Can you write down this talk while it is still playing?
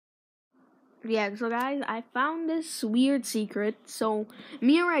Yeah, so guys, I found this weird secret. So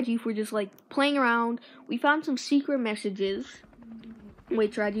me and Rajiv were just like playing around. We found some secret messages,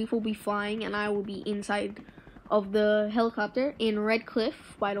 which Rajiv will be flying and I will be inside of the helicopter in Redcliff,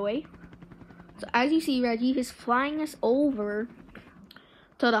 by the way. So as you see, Rajiv is flying us over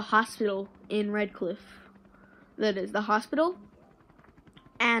to the hospital in Redcliff. That is the hospital.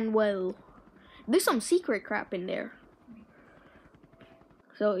 And well, there's some secret crap in there.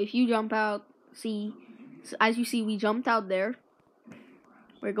 So if you jump out, see, so as you see, we jumped out there.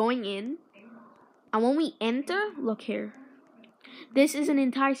 We're going in. And when we enter, look here. This is an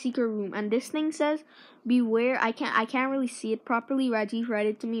entire secret room, and this thing says, "Beware." I can't really see it properly. Rajiv read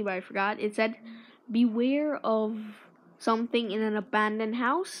it to me, but I forgot. It said, "Beware of something in an abandoned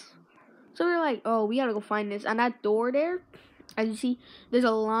house." So we're like, "Oh, we gotta go find this." And that door there, as you see, there's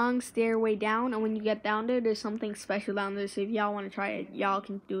a long stairway down, and when you get down there's something special down there. So if y'all want to try it, y'all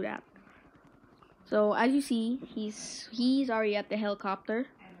can do that. So as you see, he's already at the helicopter.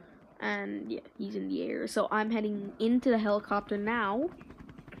 And yeah, he's in the air. So I'm heading into the helicopter now.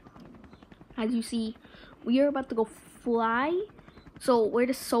 As you see, we are about to go fly. So where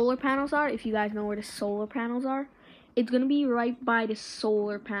the solar panels are, if you guys know where the solar panels are, it's gonna be right by the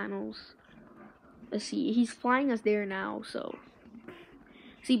solar panels. Let's see, he's flying us there now. So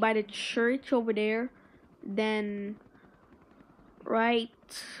see, by the church over there, then right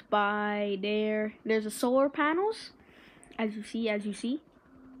by there's the solar panels. As you see.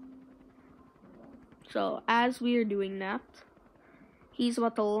 So as we're doing that, he's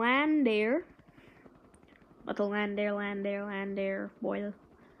about to land there. Land there, boy.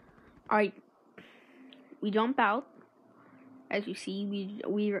 Alright. We jump out. As you see,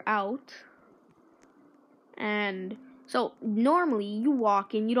 we're out. And so normally you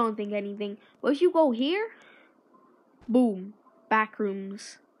walk in, you don't think anything. But if you go here, boom, back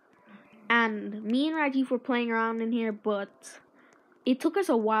rooms. And me and Rajiv were playing around in here, but it took us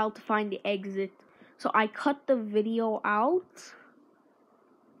a while to find the exit. So I cut the video out,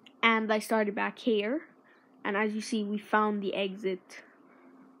 and I started back here. And as you see, we found the exit.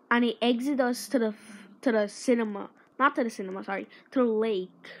 And it exited us to the cinema. Not to the cinema, sorry. To the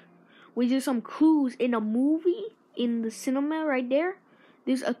lake. Which is some clues in a movie. In the cinema right there.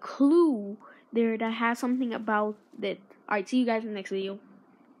 There's a clue there that has something about it. Alright, see you guys in the next video.